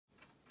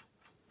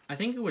I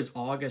think it was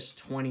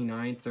August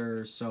 29th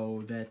or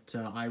so that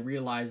I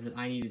realized that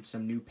I needed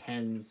some new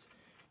pens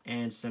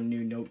and some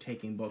new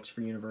note-taking books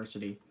for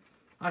university.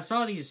 I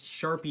saw these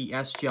Sharpie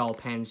S-Gel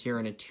pens here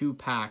in a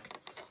 2-pack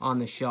on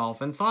the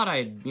shelf and thought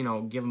I'd,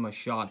 give them a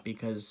shot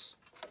because,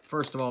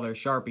 first of all, they're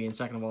Sharpie, and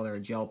second of all, they're a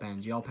gel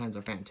pen. Gel pens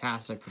are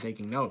fantastic for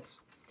taking notes.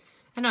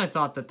 And I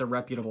thought that the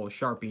reputable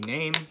Sharpie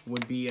name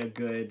would be a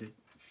good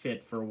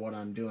fit for what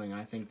I'm doing.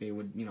 I think they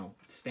would,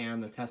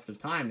 stand the test of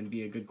time and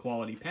be a good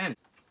quality pen.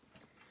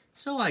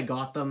 So I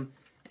got them,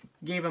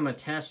 gave them a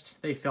test.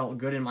 They felt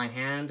good in my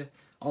hand,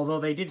 although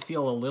they did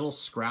feel a little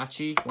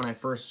scratchy when I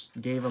first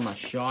gave them a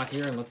shot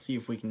here. And let's see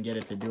if we can get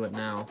it to do it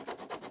now.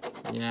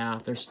 Yeah,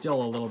 they're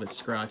still a little bit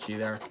scratchy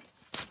there.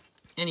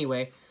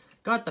 Anyway,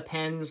 got the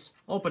pens,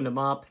 opened them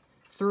up,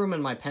 threw them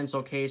in my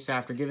pencil case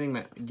after giving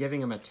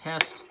them a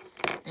test,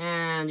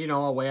 and,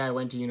 away I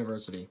went to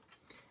university.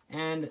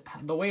 And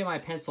the way my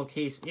pencil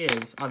case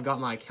is, I've got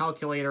my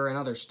calculator and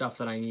other stuff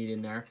that I need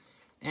in there,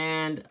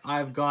 and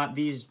I've got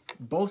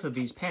both of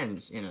these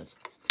pens in it.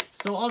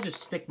 So I'll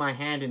just stick my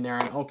hand in there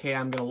and, okay,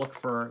 I'm going to look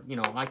for,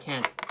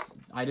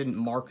 I didn't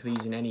mark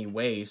these in any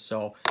way,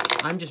 so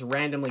I'm just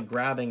randomly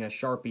grabbing a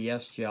Sharpie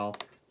S-Gel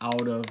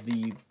out of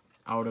the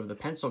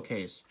pencil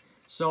case.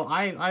 So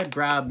I'd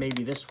grab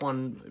maybe this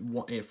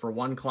one for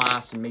one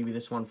class and maybe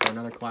this one for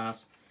another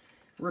class.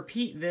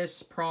 Repeat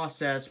this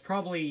process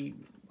probably,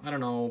 I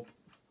don't know,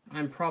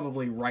 I'm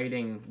probably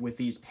writing with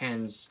these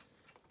pens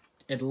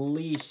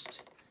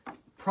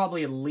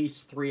probably at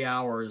least 3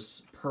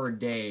 hours per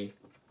day,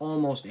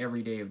 almost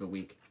every day of the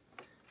week.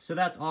 So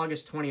that's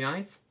August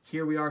 29th.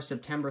 Here we are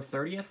September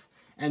 30th,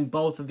 and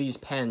both of these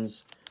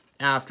pens,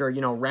 after,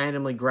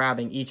 randomly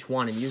grabbing each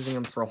one and using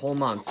them for a whole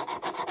month,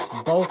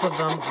 both of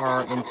them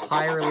are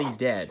entirely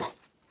dead.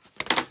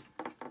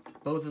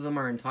 Both of them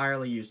are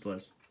entirely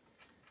useless.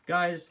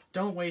 Guys,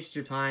 don't waste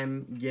your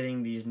time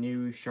getting these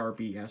new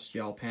Sharpie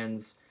S-Gel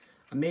pens.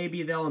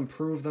 Maybe they'll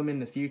improve them in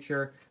the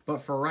future,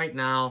 but for right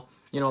now,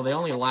 they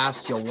only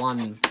last you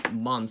 1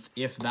 month,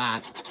 if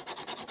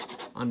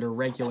that, under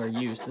regular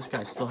use. This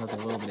guy still has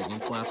a little bit of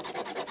ink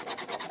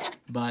left,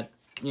 but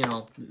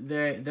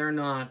they're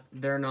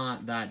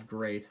not that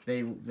great.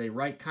 They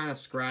write kind of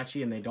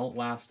scratchy and they don't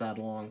last that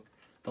long.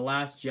 The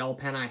last gel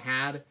pen I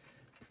had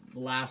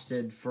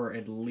lasted for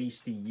at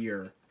least a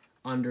year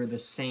under the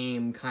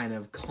same kind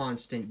of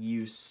constant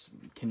use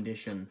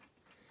condition.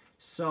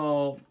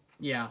 So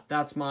yeah,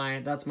 that's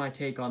my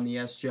take on the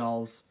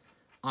S-Gels.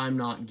 I'm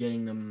not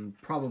getting them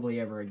probably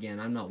ever again.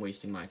 I'm not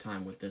wasting my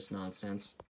time with this nonsense.